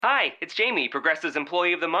Hi, it's Jamie, Progressive's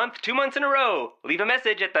Employee of the Month, 2 months in a row. Leave a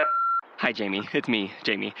message at the... Hi, Jamie. It's me,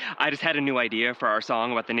 Jamie. I just had a new idea for our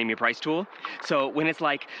song about the Name Your Price tool. So when it's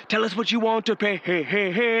like, tell us what you want to pay, hey,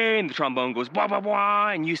 hey, hey, and the trombone goes, blah, blah, blah,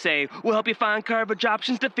 and you say, we'll help you find coverage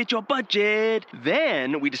options to fit your budget.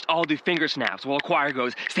 Then we just all do finger snaps while a choir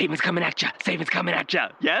goes, statements coming at ya, statements coming at ya.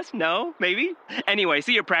 Yes? No? Maybe? Anyway,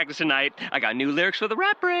 see your practice tonight. I got new lyrics for the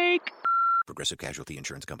rap break. Progressive Casualty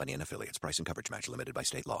Insurance Company and Affiliates. Price and coverage match limited by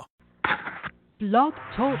state law. Blog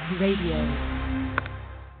Talk Radio.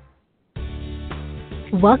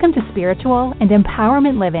 Welcome to Spiritual and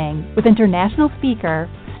Empowerment Living with international speaker,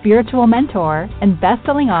 spiritual mentor, and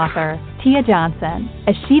best-selling author, Tia Johnson,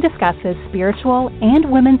 as she discusses spiritual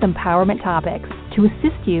and women's empowerment topics to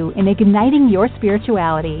assist you in igniting your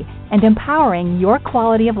spirituality and empowering your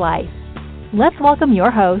quality of life. Let's welcome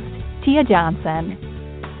your host, Tia Johnson.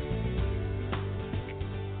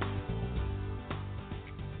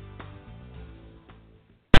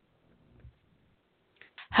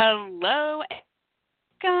 Hello,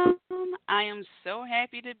 welcome. I am so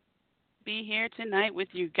happy to be here tonight with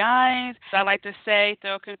you guys. I like to say,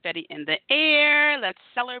 throw confetti in the air. Let's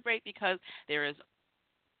celebrate because there is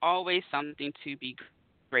always something to be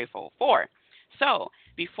grateful for. So,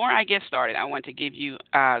 before I get started, I want to give you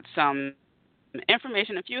some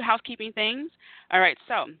information, a few housekeeping things. All right,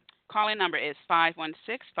 so calling number is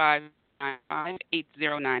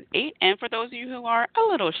 516-595-8098. And for those of you who are a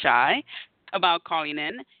little shy about calling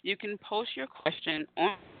in, you can post your question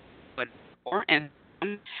on Twitter, and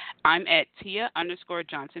I'm at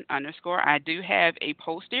Tia_Johnson_. I do have a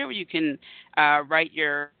post there where you can write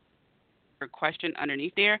your question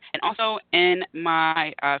underneath there. And also in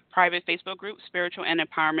my private Facebook group, Spiritual and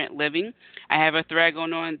Empowerment Living, I have a thread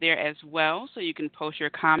going on there as well, so you can post your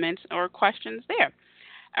comments or questions there.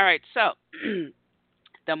 All right, so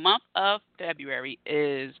the month of February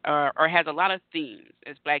is or has a lot of themes.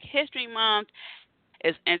 It's Black History Month,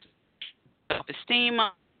 it's Self-Esteem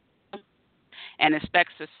Month, and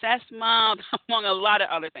Expect Success Month, among a lot of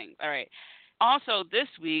other things. All right. Also, this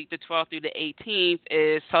week, the 12th through the 18th,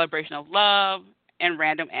 is Celebration of Love and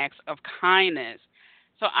Random Acts of Kindness.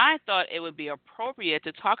 So I thought it would be appropriate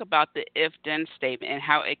to talk about the if-then statement and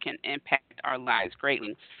how it can impact our lives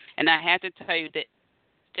greatly. And I have to tell you that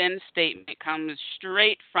then statement comes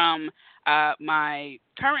straight from my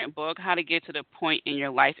current book, How to Get to the Point in Your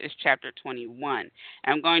Life, is chapter 21.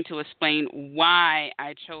 I'm going to explain why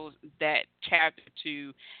I chose that chapter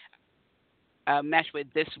to mesh with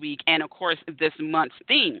this week and, of course, this month's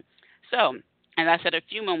theme. So, as I said a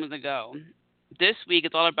few moments ago, this week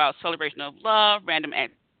is all about celebration of love, random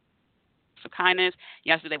acts of kindness.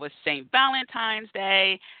 Yesterday was St. Valentine's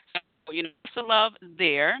Day, so, lots of love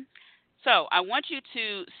there. So I want you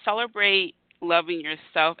to celebrate loving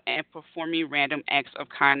yourself and performing random acts of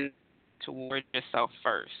kindness towards yourself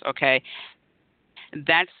first, okay?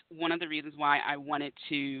 That's one of the reasons why I wanted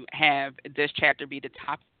to have this chapter be the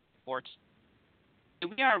topic for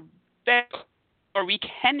today. We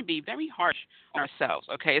can be very harsh on ourselves,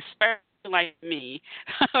 okay, especially like me,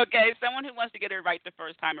 okay, someone who wants to get it right the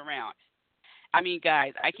first time around. I mean,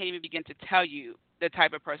 guys, I can't even begin to tell you the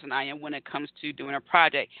type of person I am when it comes to doing a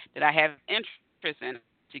project that I have interest in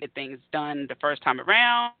to get things done the first time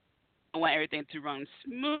around. I want everything to run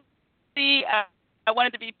smoothly. I want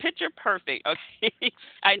it to be picture perfect, okay?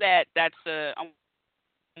 That's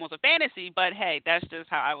almost a fantasy, but hey, that's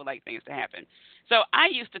just how I would like things to happen. So I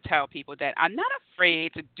used to tell people that I'm not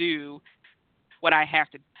afraid to do what I have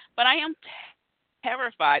to do, but I am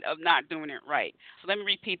terrified of not doing it right. So let me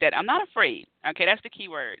repeat that. I'm not afraid. Okay, that's the key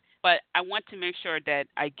word. But I want to make sure that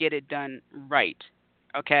I get it done right.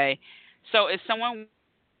 Okay? So if someone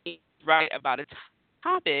write about a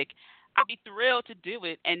topic, I'd be thrilled to do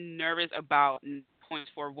it and nervous about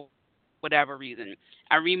points for whatever reason.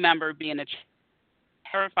 I remember being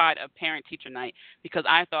terrified of parent-teacher night because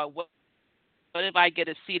I thought, what if I get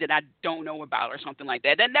a C that I don't know about or something like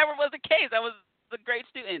that? That never was the case. I was a great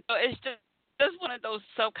student. So it's just one of those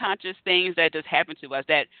subconscious things that just happen to us,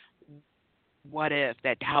 that what if,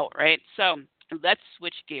 that doubt, right? So let's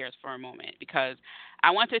switch gears for a moment because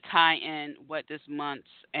I want to tie in what this month's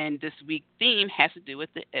and this week's theme has to do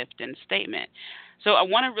with the if-then statement. So I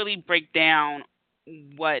want to really break down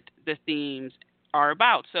what the themes are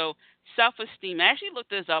about. So self-esteem, I actually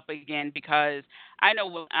looked this up again because I know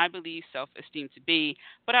what I believe self-esteem to be,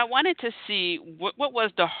 but I wanted to see what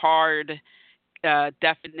was the hard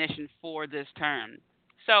definition for this term.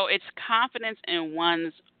 So it's confidence in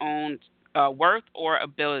one's own worth or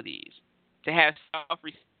abilities, to have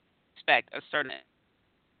self-respect, assertiveness.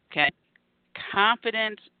 Okay,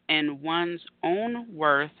 confidence in one's own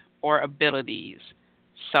worth or abilities.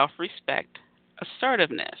 self-respect,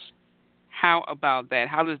 assertiveness. How about that?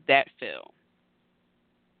 How does that feel?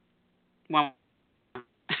 One,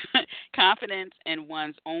 confidence in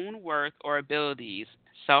one's own worth or abilities,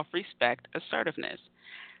 self-respect, assertiveness.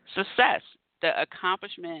 Success, the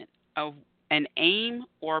accomplishment of an aim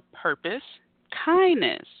or purpose,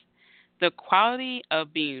 kindness, the quality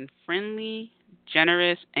of being friendly,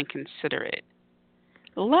 generous, and considerate.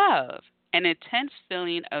 Love, an intense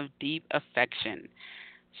feeling of deep affection.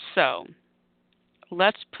 So,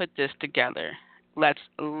 let's put this together. Let's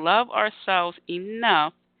love ourselves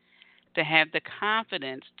enough to have the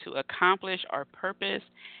confidence to accomplish our purpose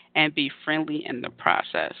and be friendly in the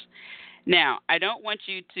process. Now, I don't want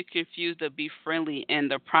you to confuse the be friendly in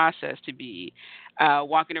the process to be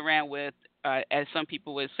walking around with, as some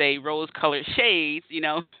people would say, rose colored shades,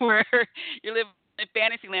 where you're living in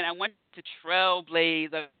fantasy land. I want you to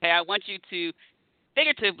trailblaze. Okay? I want you to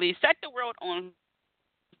figuratively set the world on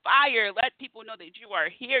fire. Let people know that you are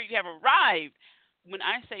here. You have arrived. When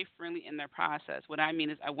I say friendly in the process, what I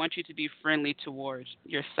mean is I want you to be friendly towards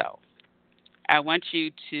yourself. I want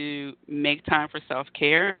you to make time for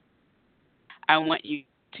self-care. I want you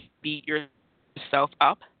to beat yourself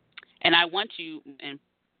up. And I want you, and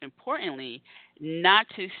importantly, not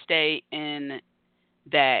to stay in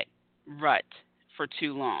that rut for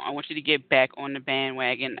too long. I want you to get back on the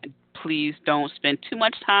bandwagon. Please don't spend too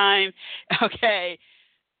much time, okay,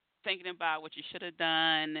 thinking about what you should have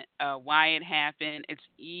done, why it happened. It's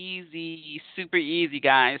easy, super easy,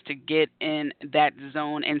 guys, to get in that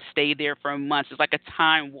zone and stay there for months. It's like a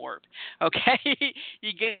time warp, okay?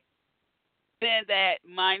 You get in that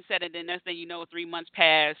mindset, and then next thing you know, 3 months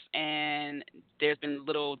pass, and there's been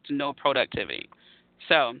little to no productivity.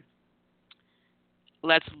 So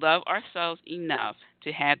let's love ourselves enough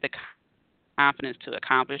to have the confidence to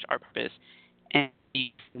accomplish our purpose and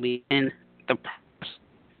be friendly in the process.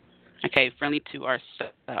 Okay, friendly to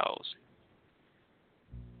ourselves.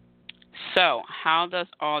 So how does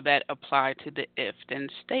all that apply to the if-then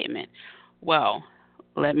statement? Well,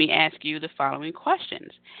 let me ask you the following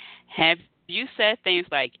questions. Have you said things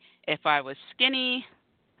like, if I was skinny,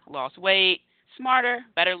 lost weight, smarter,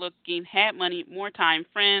 better looking, had money, more time,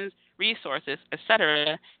 friends, resources,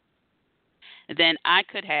 etc., then I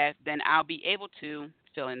could have, then I'll be able to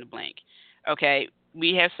fill in the blank. Okay,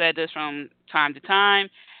 we have said this from time to time,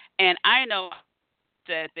 and I know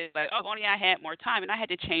that they're like, oh, if only I had more time, and I had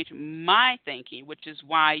to change my thinking, which is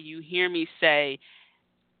why you hear me say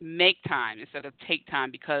make time instead of take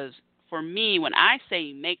time, because for me, when I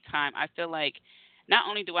say make time, I feel like not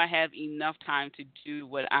only do I have enough time to do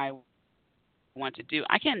what I want to do,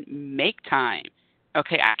 I can make time.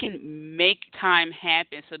 Okay, I can make time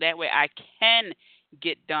happen so that way I can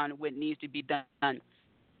get done what needs to be done.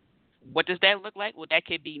 What does that look like? Well, that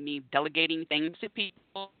could be me delegating things to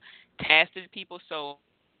people, tasks to people, so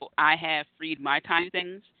I have freed my time to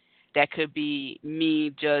things. That could be me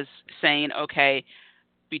just saying, okay,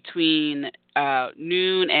 between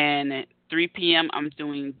noon and 3 p.m., I'm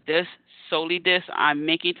doing this, solely this. I'm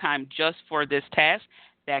making time just for this task.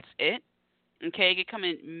 That's it. Okay, it can come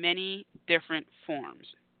in many different forms.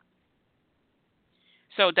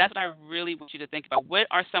 So that's what I really want you to think about. What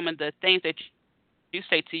are some of the things that you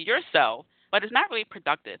say to yourself, but it's not really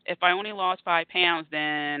productive? If I only lost 5 pounds,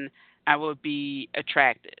 then I will be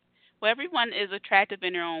attractive. Well, everyone is attractive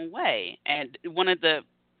in their own way. And one of the,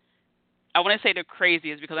 I want to say the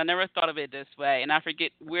craziest, because I never thought of it this way, and I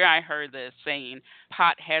forget where I heard this saying,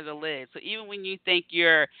 pot has a lid. So even when you think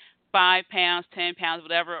you're 5 pounds, 10 pounds,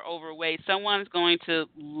 whatever, overweight, someone's going to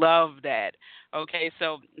love that. Okay,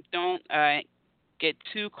 so don't get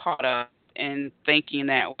too caught up in thinking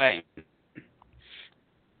that way.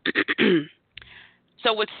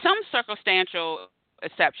 So with some circumstantial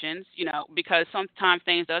exceptions, because sometimes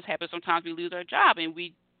things does happen, sometimes we lose our job, and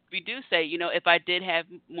we do say, if I did have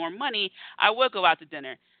more money, I would go out to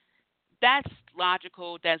dinner. That's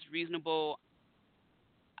logical, that's reasonable,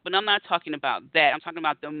 but I'm not talking about that. I'm talking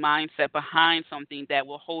about the mindset behind something that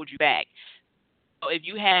will hold you back. So if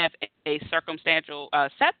you have a circumstantial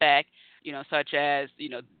setback, such as,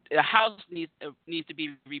 the house needs to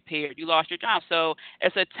be repaired, you lost your job. So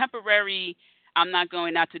it's a temporary, I'm not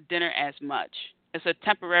going out to dinner as much. It's a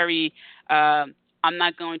temporary, I'm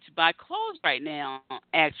not going to buy clothes right now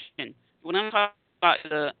action. What I'm talking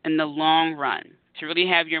about in the long run, to really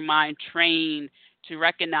have your mind trained to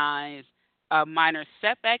recognize a minor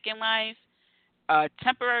setback in life, a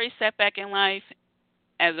temporary setback in life,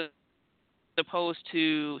 as opposed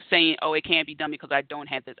to saying, oh, it can't be done because I don't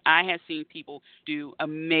have this. I have seen people do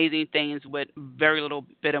amazing things with very little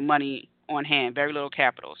bit of money on hand, very little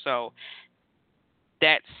capital. So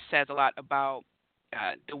that says a lot about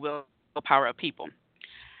the willpower of people.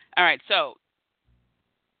 All right, so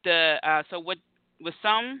with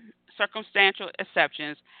some circumstantial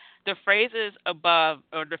exceptions, the phrases above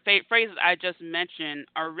or the phrases I just mentioned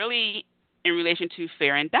are really in relation to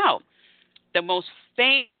fear and doubt. The most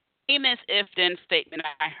famous if then statement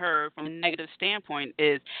I heard from a negative standpoint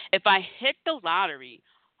is if I hit the lottery,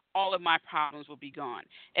 all of my problems will be gone.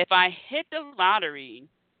 If I hit the lottery,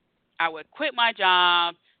 I would quit my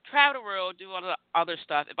job, travel the world, do all the other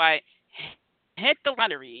stuff. If I hit the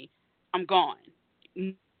lottery, I'm gone.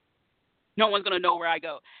 No one's going to know where I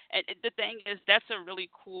go. And the thing is, that's a really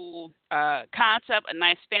cool concept, a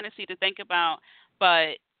nice fantasy to think about,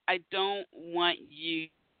 but I don't want you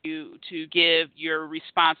to give your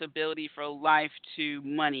responsibility for life to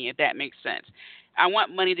money, if that makes sense. I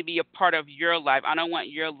want money to be a part of your life. I don't want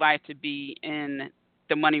your life to be in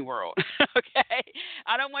the money world, okay?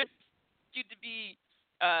 I don't want you to be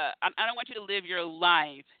I don't want you to live your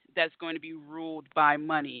life that's going to be ruled by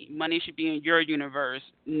money. Money should be in your universe,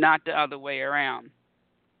 not the other way around.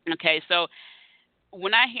 Okay, so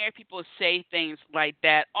when I hear people say things like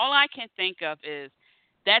that, all I can think of is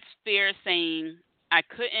that's fear saying I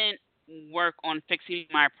couldn't work on fixing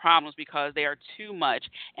my problems because they are too much,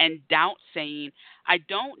 and doubt saying I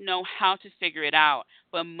don't know how to figure it out,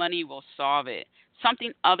 but money will solve it.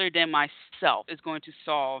 Something other than myself is going to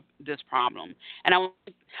solve this problem. And I want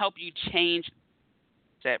to help you change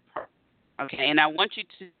that problem. Okay, and I want you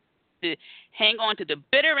to hang on to the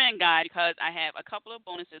bitter end guide because I have a couple of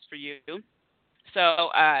bonuses for you. So,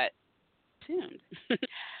 tuned.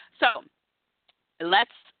 So,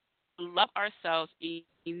 let's love ourselves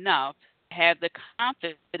enough to have the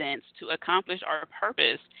confidence to accomplish our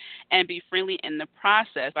purpose and be friendly in the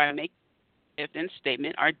process by making a if-then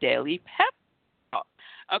statement our daily pep.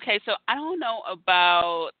 Okay, so I don't know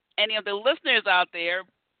about any of the listeners out there,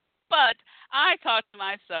 but I talk to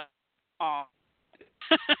myself.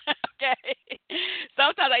 Okay.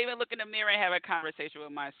 Sometimes I even look in the mirror and have a conversation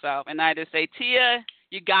with myself, and I just say, Tia,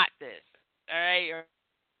 you got this. All right?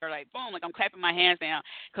 Or like, boom, like I'm clapping my hands down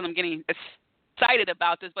because I'm getting excited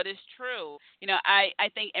about this, but it's true. You know, I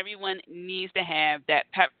think everyone needs to have that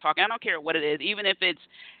pep talk. I don't care what it is, even if it's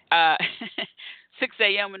 6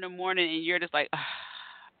 a.m. in the morning and you're just like,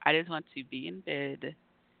 I just want to be in bed.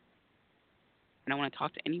 I don't want to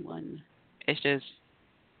talk to anyone. It's just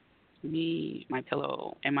me, my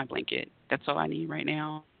pillow, and my blanket. That's all I need right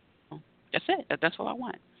now. That's it. That's all I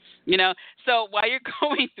want. You know, so while you're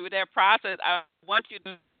going through that process, I want you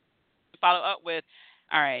to follow up with,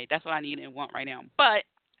 all right, that's what I need and want right now. But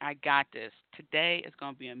I got this. Today is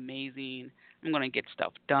going to be amazing. I'm going to get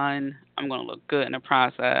stuff done. I'm going to look good in the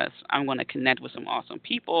process. I'm going to connect with some awesome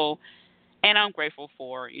people. And I'm grateful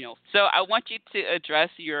for, So I want you to address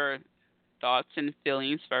your thoughts and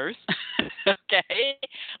feelings first, okay?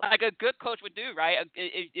 Like a good coach would do, right?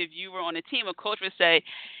 If you were on a team, a coach would say,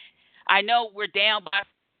 I know we're down by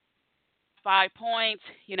 5 points.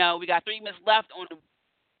 We got 3 minutes left on the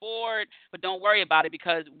board, but don't worry about it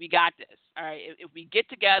because we got this, all right? If we get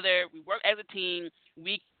together, we work as a team,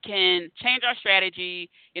 we can change our strategy,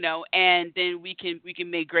 and then we can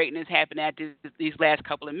make greatness happen at these last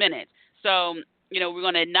couple of minutes. So, we're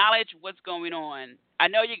going to acknowledge what's going on. I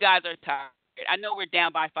know you guys are tired. I know we're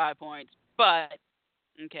down by 5 points, but,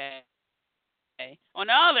 okay. On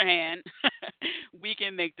the other hand, we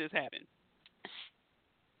can make this happen.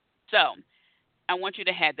 So, I want you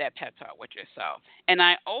to have that pep talk with yourself. And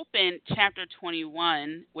I opened chapter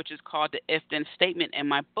 21, which is called the If-Then Statement in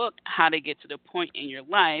my book, How to Get to the Point in Your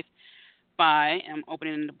Life, I'm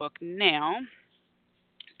opening the book now.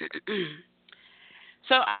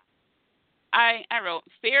 So, I wrote,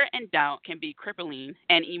 fear and doubt can be crippling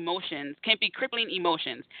emotions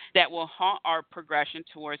that will halt our progression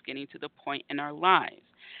towards getting to the point in our lives.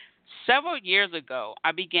 Several years ago,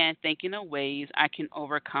 I began thinking of ways I can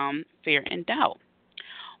overcome fear and doubt.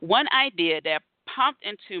 One idea that popped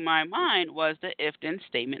into my mind was the if-then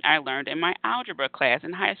statement I learned in my algebra class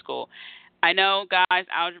in high school. I know, guys,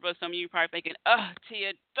 algebra, some of you are probably thinking,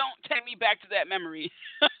 Tia, don't take me back to that memory.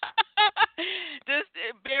 Just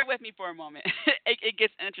bear with me for a moment. It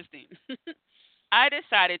gets interesting. I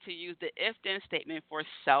decided to use the if-then statement for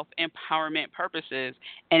self-empowerment purposes,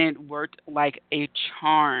 and it worked like a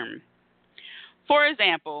charm. For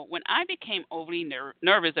example, when I became overly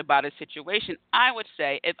nervous about a situation, I would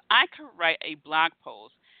say, if I could write a blog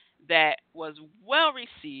post that was well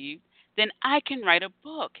received, then I can write a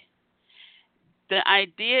book. The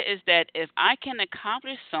idea is that if I can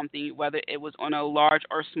accomplish something, whether it was on a large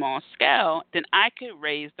or small scale, then I could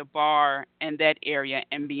raise the bar in that area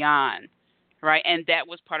and beyond, right? And that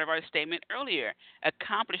was part of our statement earlier,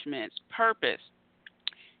 accomplishments, purpose.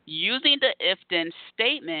 Using the if-then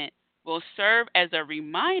statement will serve as a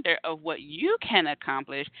reminder of what you can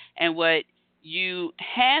accomplish and what you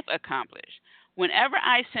have accomplished. Whenever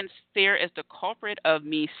I sense fear as the culprit of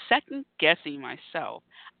me second-guessing myself,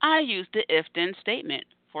 I use the if-then statement.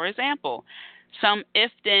 For example, some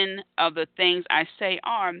if-then of the things I say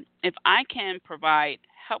are, if I can provide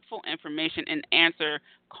helpful information and answer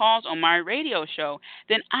calls on my radio show,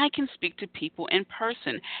 then I can speak to people in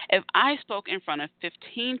person. If I spoke in front of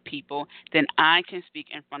 15 people, then I can speak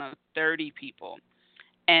in front of 30 people.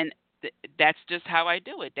 And that's just how I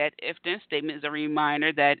do it. That if-then statement is a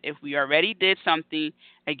reminder that if we already did something,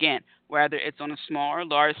 again, whether it's on a small or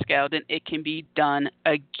large scale, then it can be done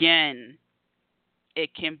again.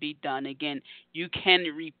 It can be done again. You can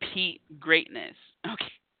repeat greatness.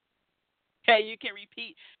 Okay, you can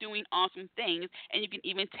repeat doing awesome things, and you can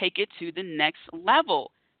even take it to the next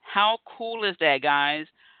level. How cool is that, guys?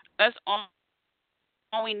 That's all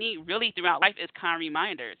we need really throughout life is kind of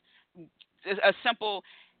reminders. It's a simple,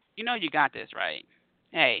 you got this, right?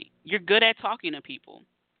 Hey, you're good at talking to people.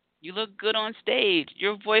 You look good on stage.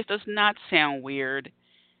 Your voice does not sound weird.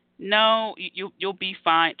 No, you'll be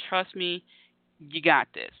fine. Trust me, you got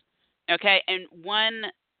this. Okay, and one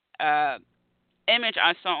image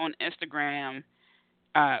I saw on Instagram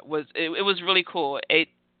was it was really cool.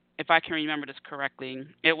 If I can remember this correctly,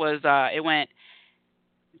 it went.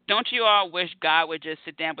 Don't you all wish God would just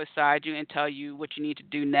sit down beside you and tell you what you need to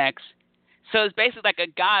do next? So it's basically like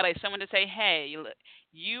a God, like someone to say, hey, look,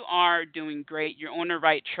 you are doing great. You're on the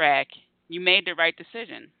right track. You made the right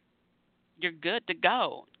decision. You're good to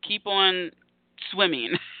go. Keep on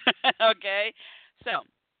swimming. Okay? So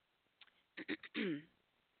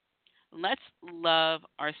let's love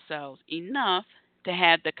ourselves enough to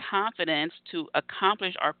have the confidence to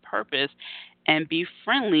accomplish our purpose and be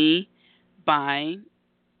friendly by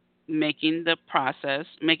making the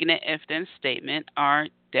if-then statement our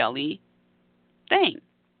daily thing.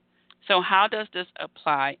 So how does this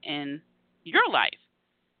apply in your life?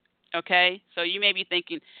 Okay, so you may be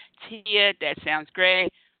thinking, Tia, that sounds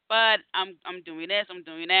great, but I'm doing this, I'm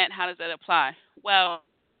doing that. How does that apply? Well,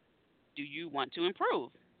 do you want to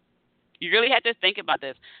improve? You really have to think about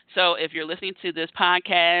this. So if you're listening to this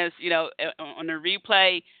podcast, on the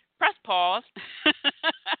replay, press pause.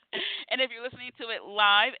 And if you're listening to it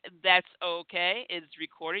live, that's okay. It's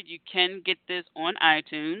recorded. You can get this on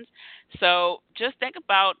iTunes. So just think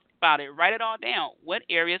about it. Write it all down. What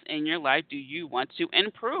areas in your life do you want to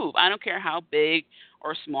improve? I don't care how big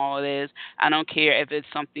or small it is. I don't care if it's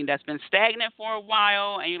something that's been stagnant for a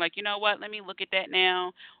while and you're like, you know what, let me look at that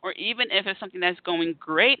now. Or even if it's something that's going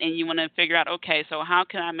great and you want to figure out, okay, so how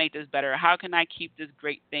can I make this better? How can I keep this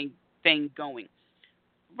great thing going?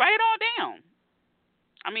 Write it all down.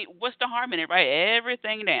 I mean, what's the harm in it? Write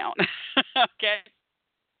everything down. Okay?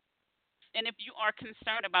 And if you are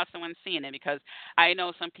concerned about someone seeing it, because I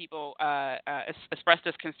know some people express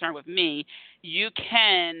this concern with me, you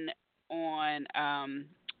can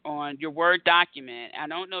on your Word document. I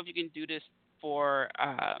don't know if you can do this for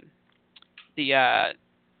the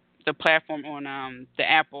platform on the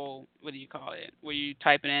Apple. What do you call it? Where you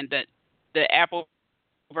type it in the Apple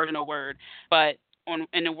version of Word, but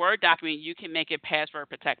in the Word document, you can make it password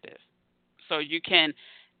protective. So you can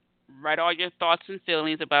write all your thoughts and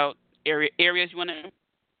feelings about areas you want to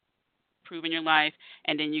improve in your life,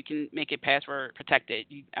 and then you can make it password protected.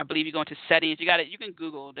 I believe you go into settings. You can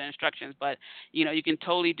Google the instructions, but you can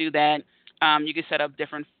totally do that. You can set up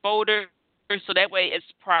different folders, so that way it's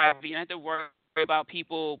private. You don't have to worry about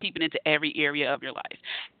people peeping into every area of your life.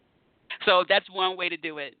 So that's one way to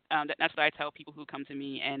do it. That's what I tell people who come to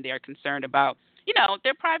me and they're concerned about,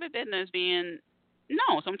 their private business being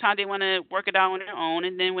known. Sometimes they want to work it out on their own,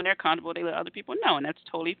 and then when they're comfortable, they let other people know, and that's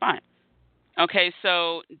totally fine. Okay,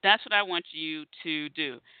 so that's what I want you to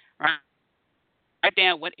do. Write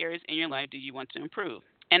down what areas in your life do you want to improve.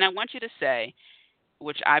 And I want you to say,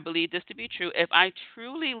 which I believe this to be true, if I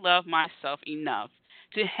truly love myself enough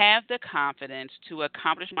to have the confidence to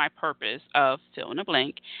accomplish my purpose of fill in the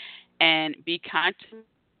blank and be kind to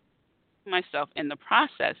myself in the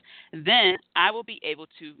process, then I will be able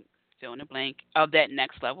to fill in the blank of that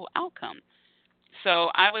next level outcome. So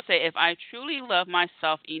I would say if I truly love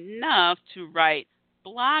myself enough to write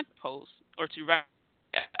blog posts or to write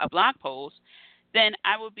a blog post, then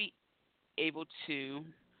I will be able to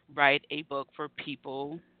write a book for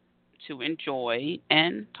people to enjoy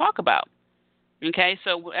and talk about. Okay,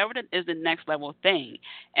 so whatever is the next level thing.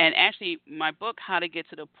 And actually, my book, How to Get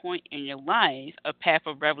to the Point in Your Life, A Path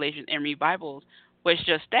of Revelation and Revivals, was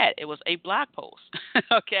just that. It was a blog post,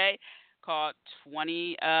 okay, called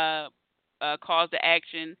 20 Calls to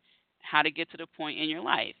Action, How to Get to the Point in Your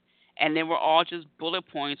Life. and they were all just bullet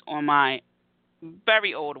points on my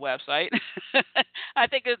very old website. I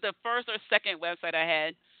think it's the first or second website I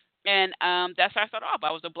had, and that's how I started off.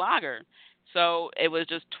 I was a blogger. So it was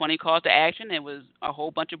just 20 calls to action. It was a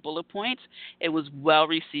whole bunch of bullet points. It was well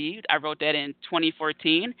received. I wrote that in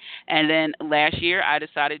 2014. And then last year, I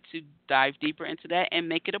decided to dive deeper into that and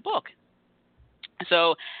make it a book.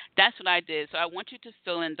 So that's what I did. So I want you to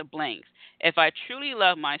fill in the blanks. If I truly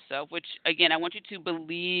love myself, which, again, I want you to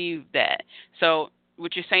believe that. So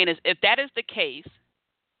what you're saying is, if that is the case,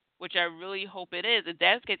 which I really hope it is, if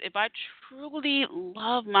that's the case, if I truly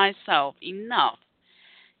love myself enough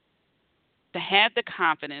to have the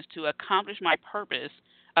confidence to accomplish my purpose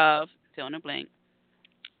of fill in the blank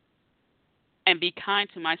and be kind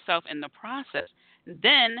to myself in the process,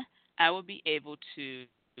 then I will be able to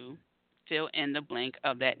fill in the blank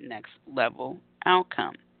of that next level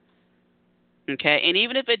outcome. Okay? And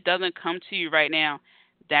even if it doesn't come to you right now,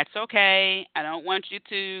 that's okay. I don't want you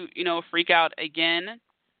to, freak out again.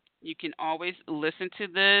 You can always listen to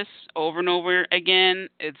this over and over again.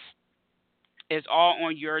 It's all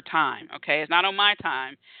on your time, okay? It's not on my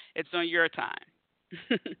time. It's on your time.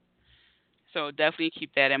 So definitely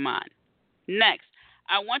keep that in mind. Next,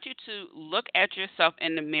 I want you to look at yourself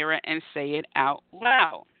in the mirror and say it out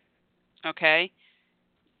loud, okay?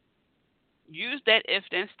 Use that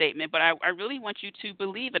if-then statement, but I really want you to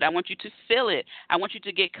believe it. I want you to feel it. I want you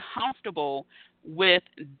to get comfortable with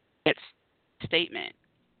that statement.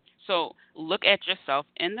 So look at yourself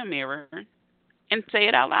in the mirror and say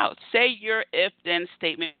it out loud. Say your if-then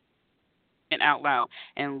statement out loud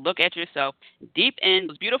and look at yourself deep in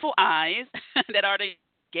those beautiful eyes that are the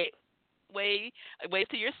gateway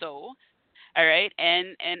to your soul, all right,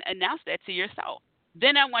 and announce that to yourself.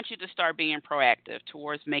 Then I want you to start being proactive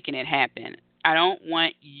towards making it happen. I don't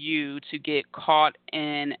want you to get caught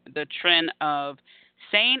in the trend of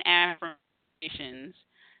saying affirmations,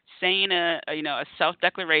 saying a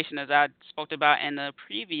self-declaration, as I spoke about in the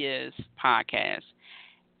previous podcast,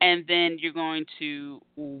 and then you're going to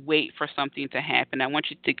wait for something to happen. I want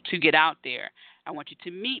you to get out there. I want you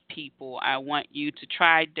to meet people. I want you to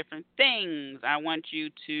try different things. I want you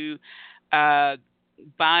to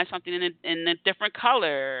buy something in a different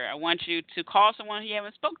color. I want you to call someone you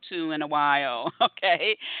haven't spoke to in a while,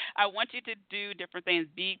 okay? I want you to do different things.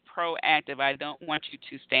 Be proactive. I don't want you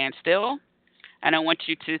to stand still. I don't want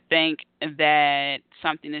you to think that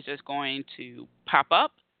something is just going to pop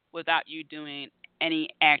up without you doing any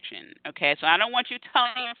action, okay? So I don't want you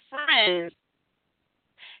telling your friends,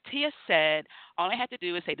 Tia said, all I have to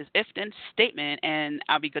do is say this if-then statement and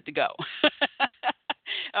I'll be good to go.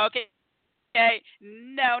 Okay?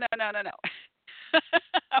 No.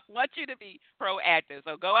 I want you to be proactive.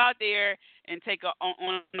 So go out there and take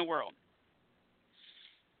on the world.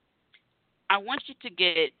 I want you to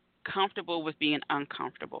get comfortable with being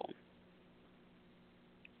uncomfortable.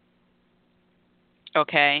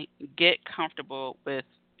 Okay? Get comfortable with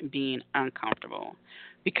being uncomfortable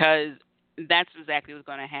because that's exactly what's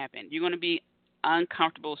going to happen. You're going to be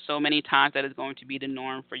uncomfortable so many times that it's going to be the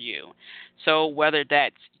norm for you. So whether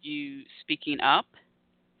that's you speaking up,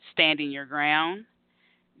 standing your ground,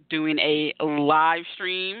 doing a live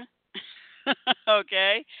stream,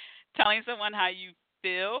 okay, telling someone how you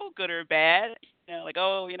feel, good or bad, like,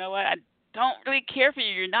 oh, you know what, I don't really care for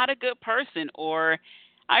you, you're not a good person, or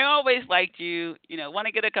I always liked you, want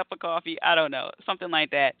to get a cup of coffee, I don't know, something like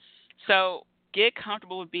that. So get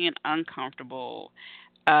comfortable with being uncomfortable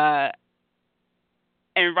and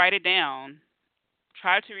write it down.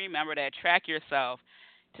 Try to remember that. Track yourself.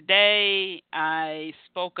 Today, I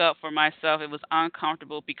spoke up for myself. It was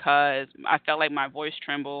uncomfortable because I felt like my voice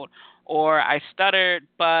trembled or I stuttered,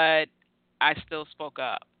 but I still spoke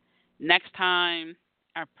up. Next time,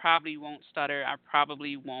 I probably won't stutter. I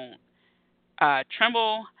probably won't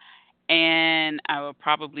tremble, and I will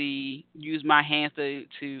probably use my hands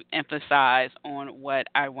to emphasize on what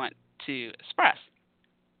I want to express.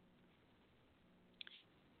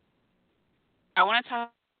 I want to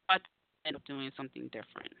talk about doing something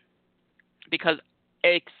different because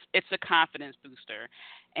it's a confidence booster,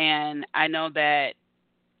 and I know that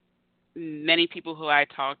many people who I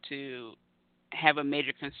talk to have a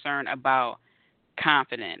major concern about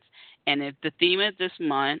confidence. And if the theme of this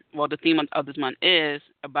month, the theme of this month is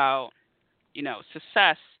about,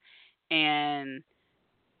 success and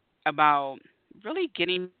about really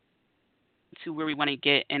getting to where we want to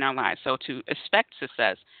get in our lives. So to expect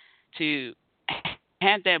success, to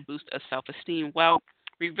have that boost of self-esteem, well,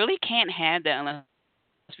 we really can't have that unless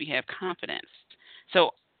we have confidence.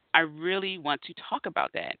 So I really want to talk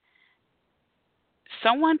about that.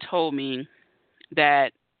 Someone told me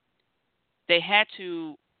that they had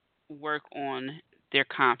to work on their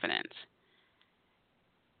confidence.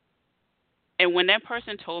 And when that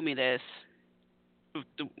person told me this,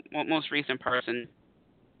 the most recent person,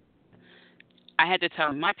 I had to tell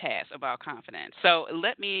them my past about confidence. So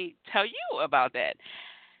let me tell you about that.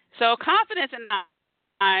 So confidence and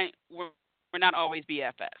I were not always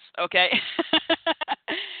BFFs, okay?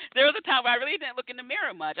 There was a time where I really didn't look in the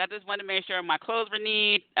mirror much. I just wanted to make sure my clothes were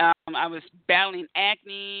neat. I was battling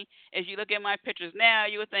acne. As you look at my pictures now,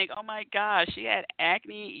 you would think, oh my gosh, she had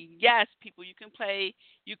acne. Yes, people, you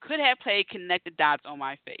could have played connect the dots on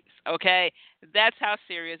my face, okay? That's how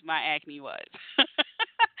serious my acne was.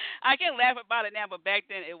 I can laugh about it now, but back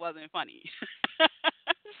then it wasn't funny.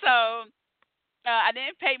 So I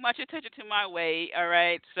didn't pay much attention to my weight, all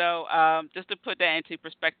right? So just to put that into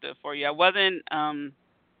perspective for you, I wasn't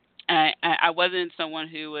someone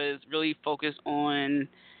who was really focused on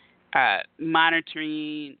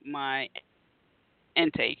monitoring my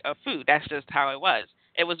intake of food. That's just how it was.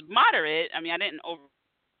 It was moderate. I mean, I didn't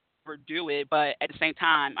overdo it, but at the same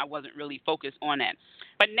time, I wasn't really focused on that.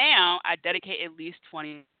 But now I dedicate at least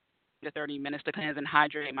 20 to 30 minutes to cleanse and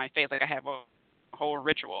hydrate my face like I have a whole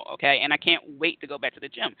ritual, okay? And I can't wait to go back to the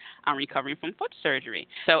gym. I'm recovering from foot surgery.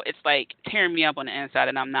 So it's like tearing me up on the inside,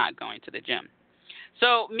 and I'm not going to the gym.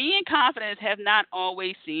 So me and confidence have not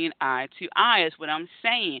always seen eye to eye is what I'm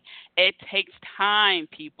saying. It takes time,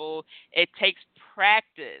 people. It takes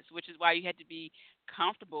practice, which is why you have to be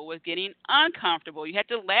comfortable with getting uncomfortable. You have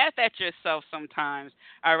to laugh at yourself sometimes,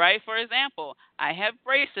 all right? For example, I have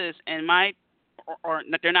braces in my or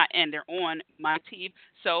they're not in, they're on my teeth,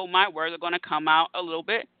 so my words are going to come out a little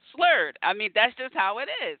bit slurred. I mean, that's just how it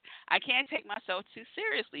is. I can't take myself too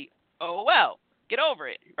seriously. Oh, well, get over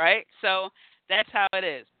it, right? So that's how it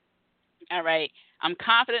is. All right. I'm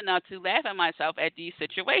confident enough to laugh at myself at these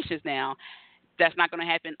situations now. That's not going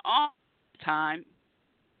to happen all the time,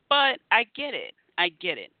 but I get it.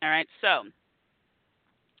 All right. So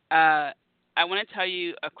I want to tell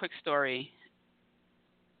you a quick story.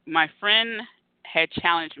 My friend had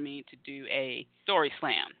challenged me to do a story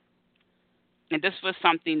slam. And this was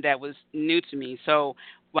something that was new to me. So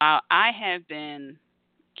while I have been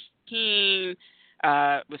keen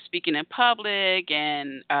with speaking in public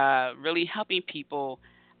and really helping people,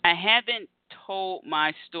 I haven't told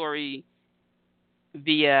my story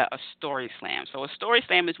via a story slam. So a story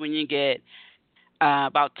slam is when you get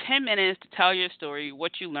about 10 minutes to tell your story,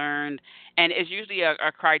 what you learned, and it's usually a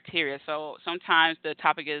criteria. So sometimes the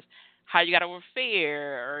topic is how you got over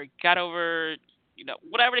fear or got over,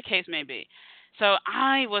 whatever the case may be. So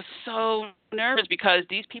I was so nervous because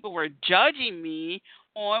these people were judging me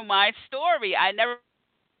on my story. I never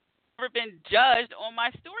been judged on my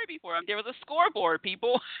story before. There was a scoreboard,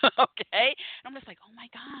 people, okay? And I'm just like, oh my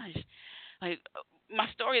gosh, like my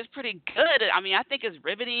story is pretty good. I mean, I think it's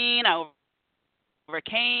riveting. I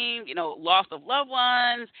overcame, loss of loved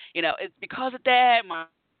ones. It's because of that my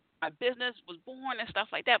business was born and stuff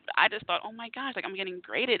like that. But I just thought, oh my gosh, like I'm getting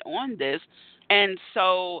graded on this, and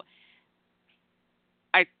so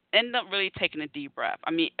I ended up really taking a deep breath.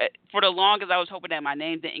 I mean, for the longest, I was hoping that my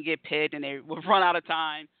name didn't get picked and they would run out of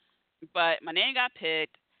time, but my name got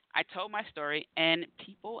picked. I told my story, and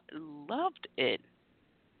people loved it.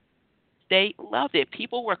 They loved it.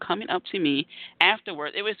 People were coming up to me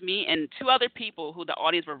afterwards. It was me and two other people who the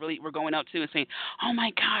audience were going up to and saying, "Oh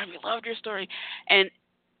my God, we loved your story." And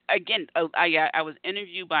again, I was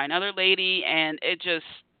interviewed by another lady, and it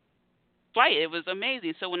was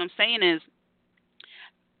amazing. So what I'm saying is,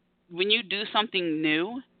 when you do something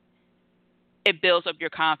new, it builds up your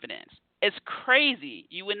confidence. It's crazy.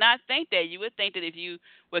 You would not think that. You would think that if you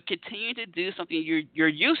would continue to do something you're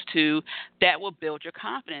used to, that will build your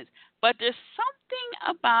confidence. But there's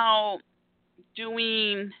something about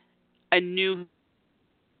doing a new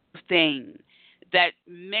thing that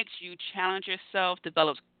makes you challenge yourself,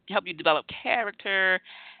 help you develop character,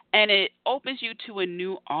 and it opens you to a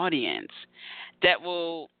new audience that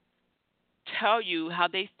will tell you how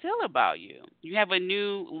they feel about you. You have a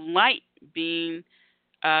new light being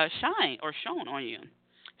shine or shown on you.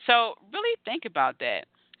 So really think about that.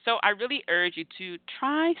 So I really urge you to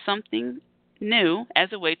try something new as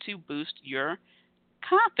a way to boost your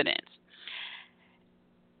confidence.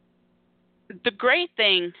 The great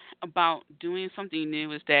thing about doing something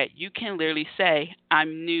new is that you can literally say,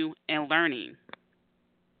 I'm new and learning.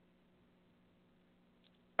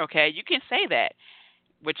 Okay, you can say that,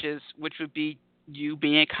 which would be you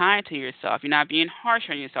being kind to yourself. You're not being harsh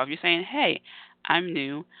on yourself. You're saying, hey, I'm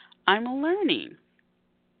new, I'm learning.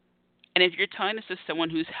 And if you're telling this to someone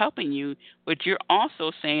who's helping you, what you're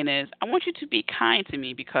also saying is, I want you to be kind to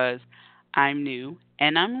me because I'm new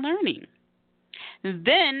and I'm learning.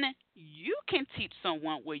 Then you can teach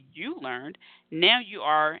someone what you learned. Now you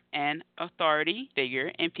are an authority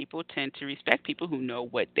figure, and people tend to respect people who know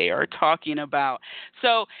what they are talking about.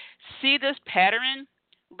 So, see this pattern?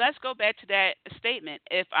 Let's go back to that statement.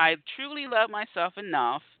 If I truly love myself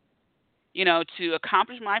enough, to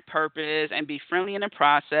accomplish my purpose and be friendly in the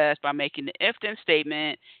process by making the if-then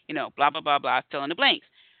statement, blah, blah, blah, blah, fill in the blanks,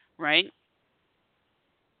 right?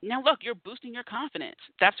 Now, look, you're boosting your confidence.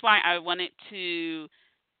 That's why I wanted to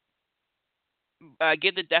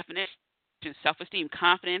give the definition: self-esteem,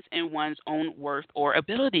 confidence in one's own worth or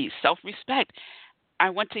abilities, self-respect. I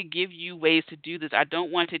want to give you ways to do this. I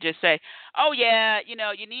don't want to just say, oh, yeah,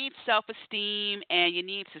 you need self-esteem and you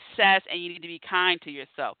need success and you need to be kind to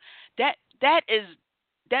yourself. That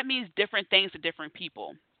means different things to different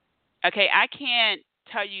people. Okay, I can't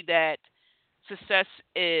tell you that success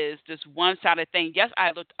is this one-sided thing. Yes, I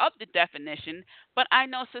looked up the definition, but I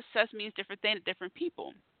know success means different things to different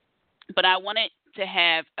people. But I wanted to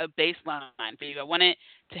have a baseline for you. I wanted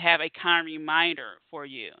to have a kind reminder for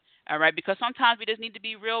you, all right? Because sometimes we just need to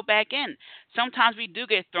be real back in. Sometimes we do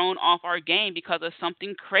get thrown off our game because of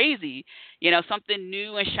something crazy. Something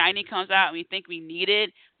new and shiny comes out, and we think we need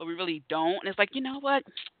it, but we really don't. And it's like, you know what?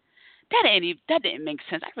 That didn't make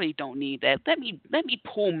sense. I really don't need that. Let me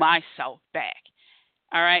pull myself back,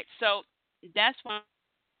 all right? So that's why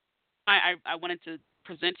I wanted to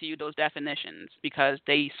present to you those definitions, because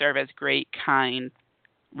they serve as great, kind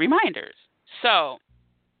reminders. So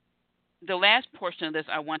the last portion of this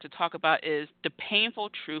I want to talk about is the painful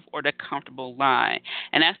truth or the comfortable lie.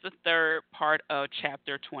 And that's the third part of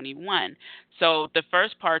chapter 21. So the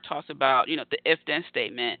first part talks about, the if-then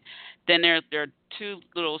statement. Then there are two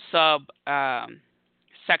little sub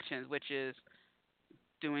sections, which is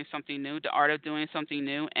doing something new, the art of doing something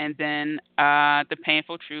new, and then the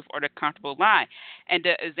painful truth or the comfortable lie. And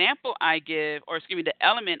the example I give, the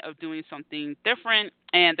element of doing something different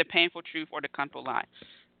and the painful truth or the comfortable lie.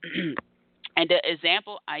 And the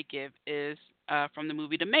example I give is from the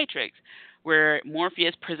movie The Matrix, where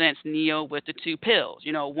Morpheus presents Neo with the two pills.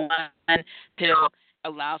 One pill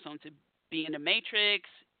allows him to be in the Matrix,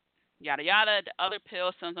 yada, yada. The other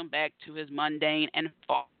pill sends him back to his mundane and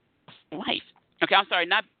false life. Okay, I'm sorry,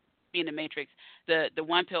 not being the Matrix. The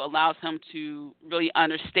one pill allows him to really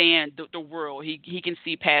understand the world. He can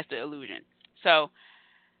see past the illusion. So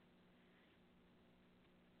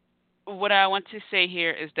what I want to say here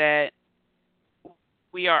is that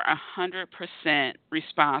we are 100%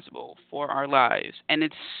 responsible for our lives. And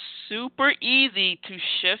it's super easy to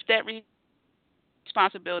shift that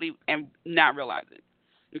responsibility and not realize it.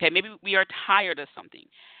 Okay, maybe we are tired of something.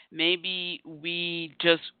 Maybe we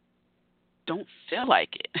just don't feel like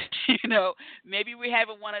it. Maybe we're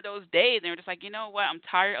having one of those days and we're just like, you know what, I'm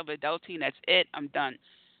tired of adulting. That's it. I'm done.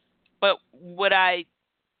 But what I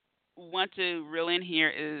want to reel in here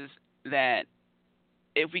is that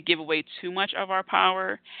if we give away too much of our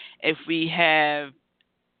power, if we have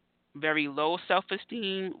very low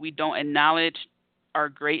self-esteem, we don't acknowledge our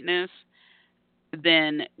greatness,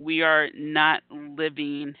 then we are not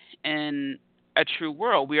living in a true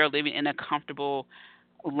world. We are living in a comfortable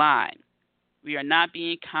lie. We are not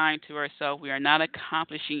being kind to ourselves. We are not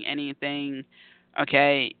accomplishing anything,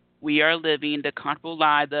 okay? We are living the comfortable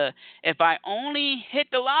lie. If I only hit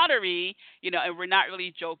the lottery, and we're not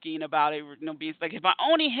really joking about it. It's like, if I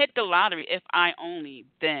only hit the lottery,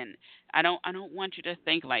 then I don't want you to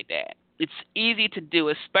think like that. It's easy to do,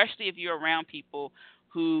 especially if you're around people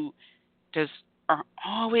who just are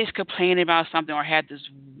always complaining about something or have this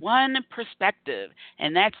one perspective,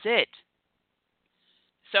 and that's it.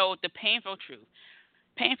 So the painful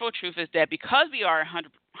truth is that because we are 100%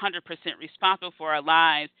 responsible for our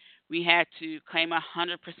lives, we have to claim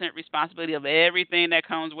 100% responsibility of everything that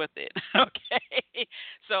comes with it. Okay,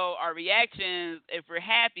 so our reactions, if we're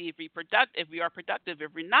happy, if we are productive,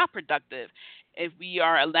 if we're not productive, if we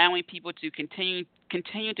are allowing people to continue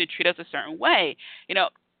to treat us a certain way,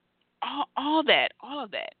 all of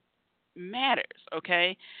that matters.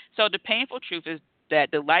 Okay, so the painful truth is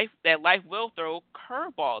that life will throw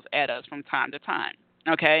curveballs at us from time to time,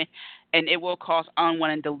 okay? And it will cause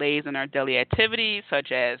unwanted delays in our daily activities,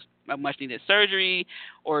 such as a much-needed surgery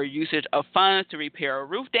or usage of funds to repair a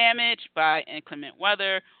roof damage by inclement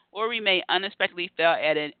weather, or we may unexpectedly fail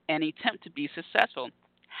at an attempt to be successful.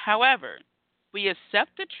 However, we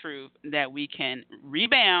accept the truth that we can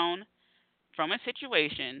rebound from a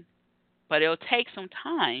situation, but it'll take some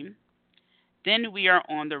time. Then we are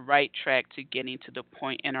on the right track to getting to the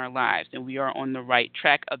point in our lives. And we are on the right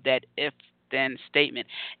track of that if-then statement.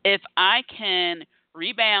 If I can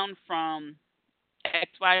rebound from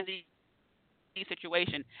XYZ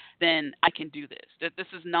situation, then I can do this. This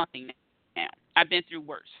is nothing now. I've been through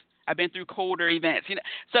worse. I've been through colder events.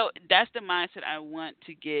 So that's the mindset I want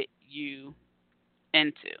to get you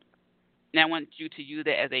into. And I want you to use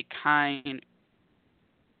that as a kind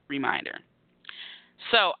reminder.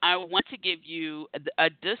 So I want to give you a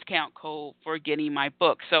discount code for getting my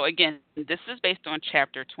book. So again, this is based on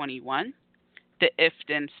Chapter 21, the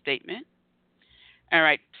if-then statement. All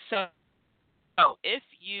right. So if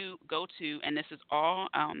you go to, and this is all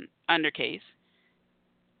undercase,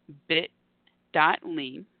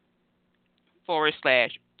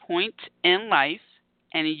 bit.ly/point-in-life,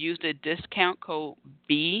 and you use the discount code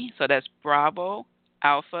B, so that's Bravo,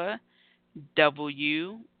 Alpha,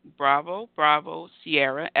 W, Bravo, Bravo,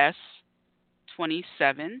 Sierra,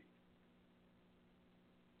 S27,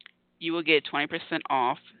 you will get 20%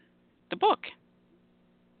 off the book,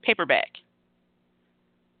 paperback.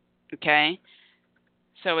 Okay?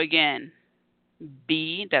 So again,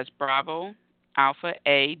 B, that's Bravo, Alpha,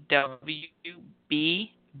 A, W,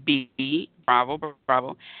 B, B, Bravo,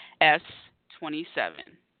 Bravo, S27.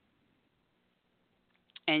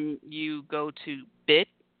 And you go to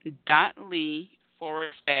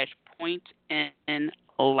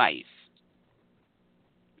bit.ly/point-in-life.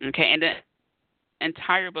 Okay, and the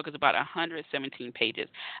entire book is about 117 pages.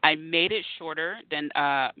 I made it shorter than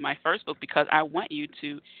my first book because I want you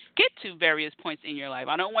to get to various points in your life.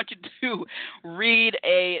 I don't want you to read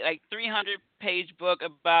a 300-page book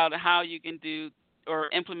about how you can do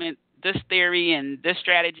or implement this theory and this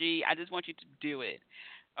strategy. I just want you to do it.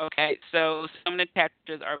 Okay, so some of the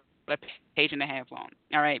chapters are a page and a half long.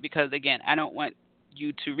 All right, because again, I don't want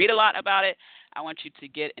you to read a lot about it. I want you to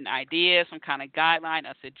get an idea, some kind of guideline,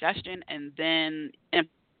 a suggestion, and then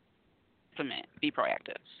implement. Be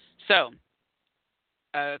proactive. So,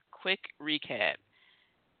 a quick recap.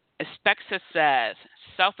 Expect success,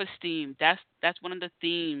 self-esteem. That's one of the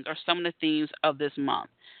themes, or some of the themes of this month.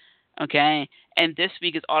 Okay, and this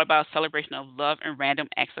week is all about celebration of love and random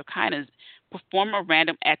acts of kindness. Perform a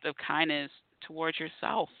random act of kindness towards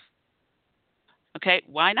yourself. Okay,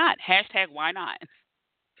 why not? Hashtag why not?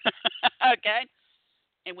 Okay,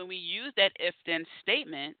 and when we use that if-then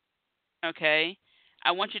statement, okay,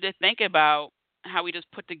 I want you to think about how we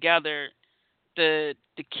just put together the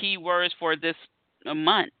key words for this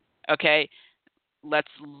month. Okay, let's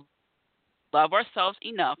love ourselves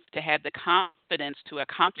enough to have the confidence to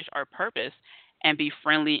accomplish our purpose and be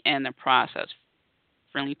friendly in the process,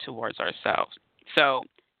 friendly towards ourselves. So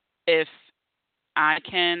if I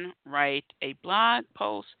can write a blog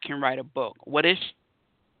post, can write a book, what is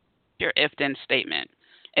your if-then statement?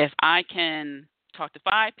 If I can talk to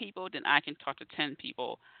 5 people, then I can talk to 10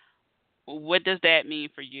 people. What does that mean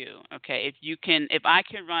for you? Okay, if I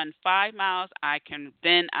can run 5 miles, I can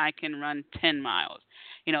run 10 miles.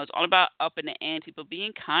 It's all about upping the ante, but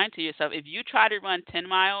being kind to yourself. If you try to run 10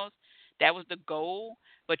 miles, that was the goal,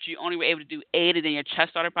 but you only were able to do 8 and then your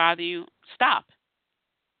chest started bothering you, stop.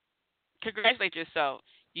 Congratulate yourself.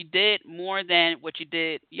 You did more than what you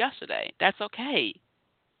did yesterday. That's okay.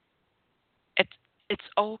 It's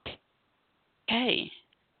okay.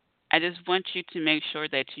 I just want you to make sure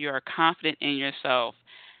that you are confident in yourself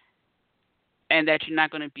and that you're not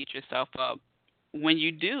going to beat yourself up when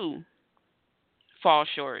you do fall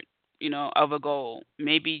short, of a goal.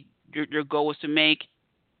 Maybe your goal was to make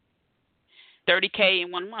 $30K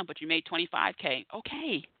in 1 month, but you made $25K.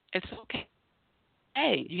 Okay, it's okay.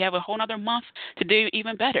 Hey, you have a whole other month to do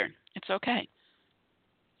even better. It's okay.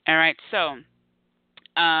 All right. So,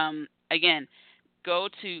 again, go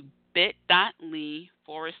to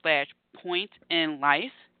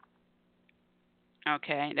bit.ly/point-in-life.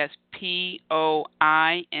 Okay, that's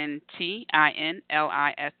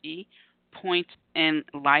POINTINLIFE,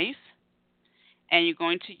 point-in-life. And you're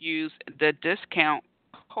going to use the discount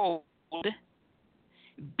code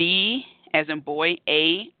B as in boy,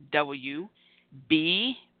 AW,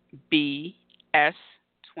 BBS27.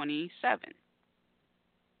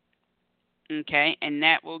 Okay, and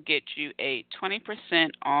that will get you a 20%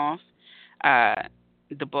 off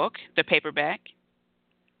the book, the paperback.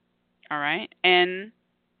 All right, and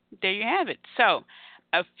there you have it. So,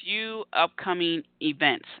 a few upcoming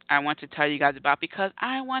events I want to tell you guys about because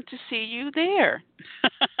I want to see you there.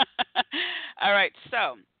 All right,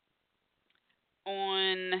 so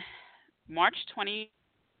on March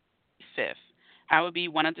 25th, I will be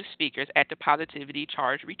one of the speakers at the Positivity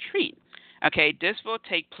Charge Retreat. Okay, this will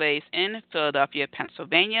take place in Philadelphia,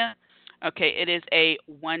 Pennsylvania. Okay, it is a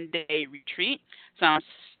one-day retreat, so I'm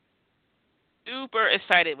super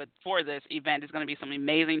excited for this event. There's going to be some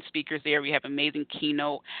amazing speakers there. We have amazing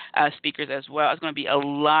keynote speakers as well. It's going to be a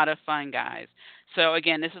lot of fun, guys. So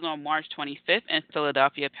again, this is on March 25th in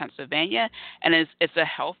Philadelphia, Pennsylvania, and it's a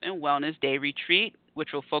health and wellness day retreat, which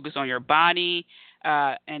will focus on your body,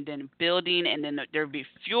 and then building, and then there'll be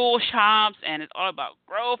fuel shops, and it's all about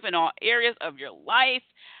growth in all areas of your life.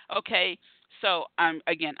 Okay, so I'm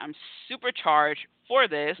supercharged for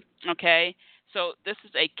this. Okay. So this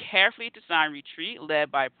is a carefully designed retreat led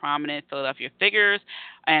by prominent Philadelphia figures,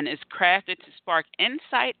 and is crafted to spark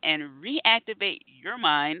insight and reactivate your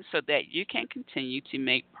mind so that you can continue to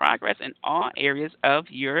make progress in all areas of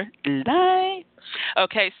your life.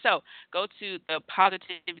 Okay, so go to the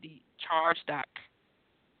positivitycharge.com.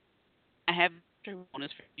 I have a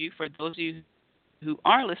bonus for you for those of you who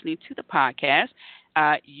are listening to the podcast.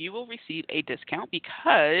 You will receive a discount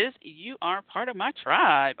because you are part of my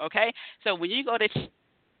tribe, okay? So when you go to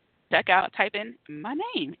check out, type in my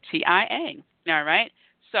name, TIA, all right?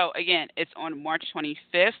 So, again, it's on March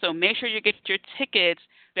 25th, so make sure you get your tickets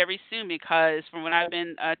very soon because from what I've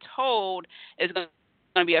been told, it's going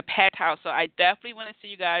to be a packed house. So I definitely want to see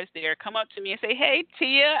you guys there. Come up to me and say, hey,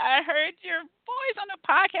 Tia, I heard your voice on the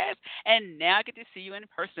podcast, and now I get to see you in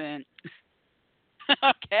person.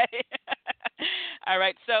 Okay. All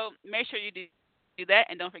right. So make sure you do that,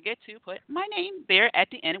 and don't forget to put my name there at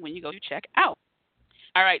the end when you go to check out.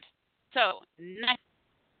 All right. So next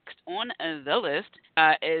on the list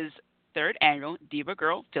is third annual Diva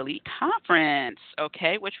Girl Philly Conference,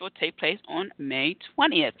 okay, which will take place on May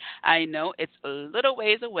 20th. I know it's a little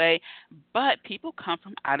ways away, but people come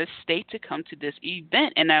from out of state to come to this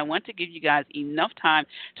event, and I want to give you guys enough time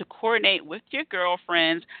to coordinate with your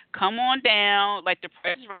girlfriends. Come on down, like the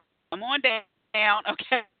press, come on down,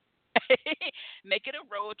 okay? Make it a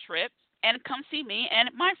road trip and come see me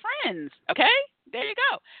and my friends, okay? There you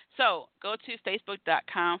go. So go to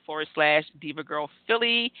facebook.com/Diva Girl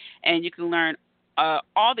Philly, and you can learn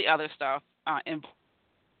all the other stuff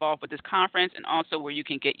involved with this conference, and also where you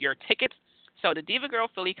can get your tickets. So the Diva Girl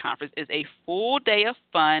Philly Conference is a full day of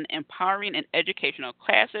fun, empowering, and educational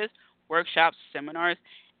classes, workshops, seminars,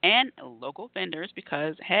 and local vendors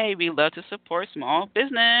because, hey, we love to support small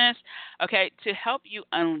business, okay, to help you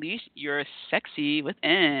unleash your sexy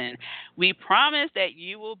within. We promise that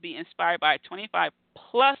you will be inspired by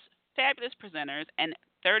 25-plus fabulous presenters and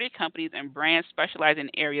 30 companies and brands specializing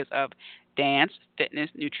in areas of dance, fitness,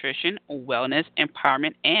 nutrition, wellness,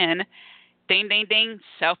 empowerment, and ding, ding, ding,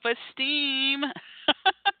 self-esteem.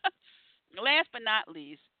 Last but not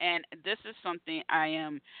least, and this is something I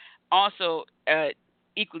am also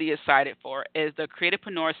equally excited for, is the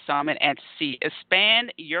Creativepreneur Summit at Sea.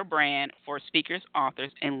 Expand your brand for speakers,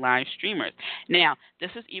 authors, and live streamers. Now,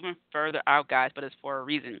 this is even further out, guys, but it's for a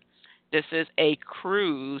reason. This is a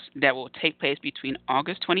cruise that will take place between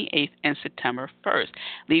August 28th and September 1st,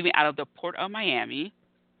 leaving out of the port of Miami,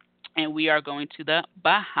 and we are going to the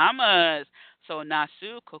Bahamas. So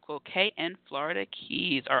Nassau, Coco Cay, and Florida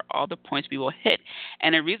Keys are all the points we will hit.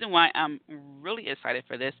 And the reason why I'm really excited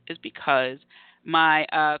for this is because my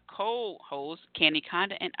co-host, Candy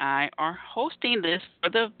Conda, and I are hosting this for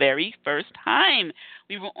the very first time.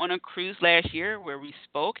 We were on a cruise last year where we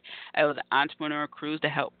spoke. It was an entrepreneur cruise to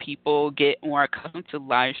help people get more accustomed to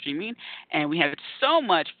live streaming. And we had so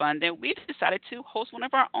much fun that we decided to host one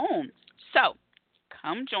of our own. So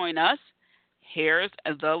come join us. Here's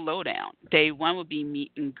the lowdown. Day 1 will be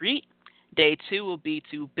meet and greet. Day 2 will be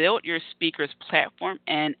to build your speaker's platform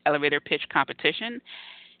and elevator pitch competition.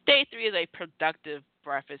 Day 3 is a productive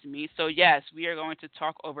breakfast meet. So, yes, we are going to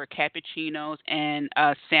talk over cappuccinos and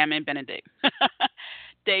salmon Benedict.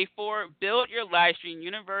 Day 4, build your live stream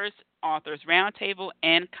universe, authors roundtable,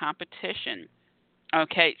 and competition.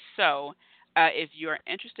 Okay, so if you are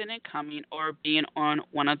interested in coming or being on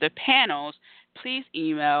one of the panels, please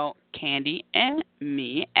email Candy and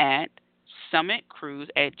me at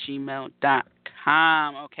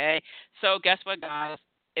summitcruise@gmail.com, okay? So guess what, guys?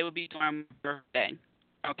 It will be during my birthday,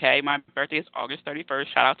 okay? My birthday is August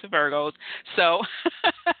 31st. Shout out to Virgos. So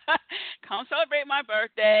come celebrate my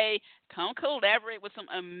birthday. Come collaborate with some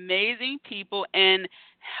amazing people and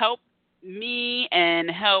help me and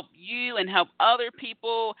help you and help other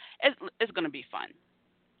people. It's going to be fun.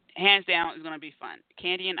 Hands down, it's going to be fun.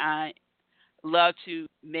 Candy and I love to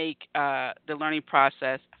make the learning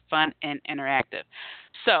process fun and interactive.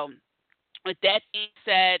 So with that being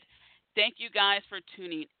said, thank you guys for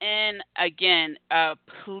tuning in. Again,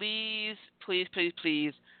 please, please, please,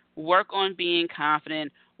 please work on being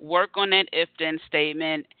confident. Work on that if-then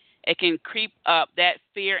statement. It can creep up. That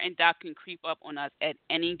fear and doubt can creep up on us at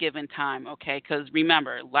any given time, okay? Because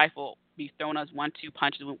remember, life will be throwing us 1-2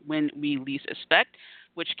 punches when we least expect,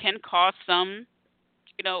 which can cause some,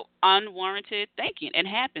 unwarranted thinking. It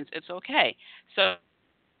happens. It's okay. So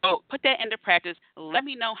So put that into practice. Let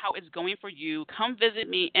me know how it's going for you. Come visit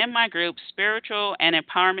me in my group, Spiritual and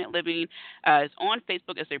Empowerment Living. It's on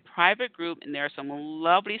Facebook. It's a private group, and there are some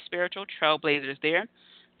lovely spiritual trailblazers there.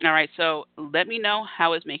 All right, so let me know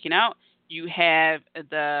how it's making out. You have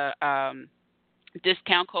the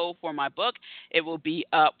discount code for my book. It will be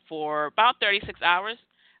up for about 36 hours.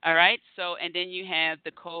 All right, so and then you have the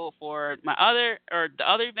code for the other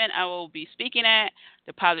event I will be speaking at,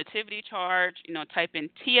 the positivity charge. Type in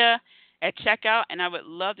Tia at checkout, and I would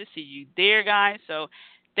love to see you there, guys. So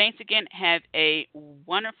thanks again. Have a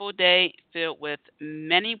wonderful day filled with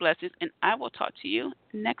many blessings, and I will talk to you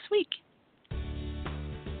next week.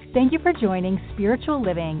 Thank you for joining Spiritual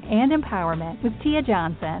Living and Empowerment with Tia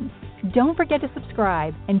Johnson. Don't forget to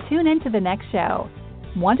subscribe and tune in to the next show.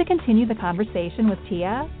 Want to continue the conversation with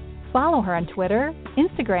Tia? Follow her on Twitter,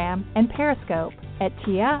 Instagram, and Periscope at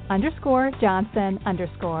Tia_Johnson_.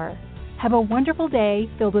 Have a wonderful day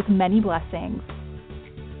filled with many blessings.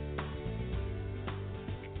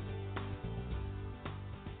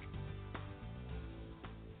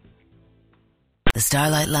 The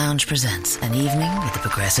Starlight Lounge presents An Evening with the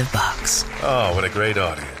Progressive Box. Oh, what a great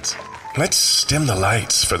audience. Let's dim the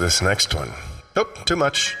lights for this next one. Nope, too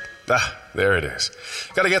much. There it is.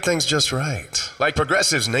 Got to get things just right. Like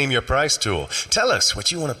Progressive's Name Your Price tool. Tell us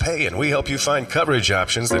what you want to pay, and we help you find coverage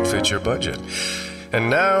options that fit your budget. And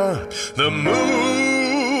now, the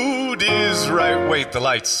mood is right. Wait, the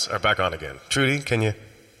lights are back on again. Trudy, can you?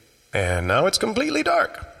 And now it's completely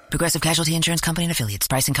dark. Progressive Casualty Insurance Company and Affiliates.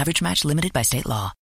 Price and coverage match limited by state law.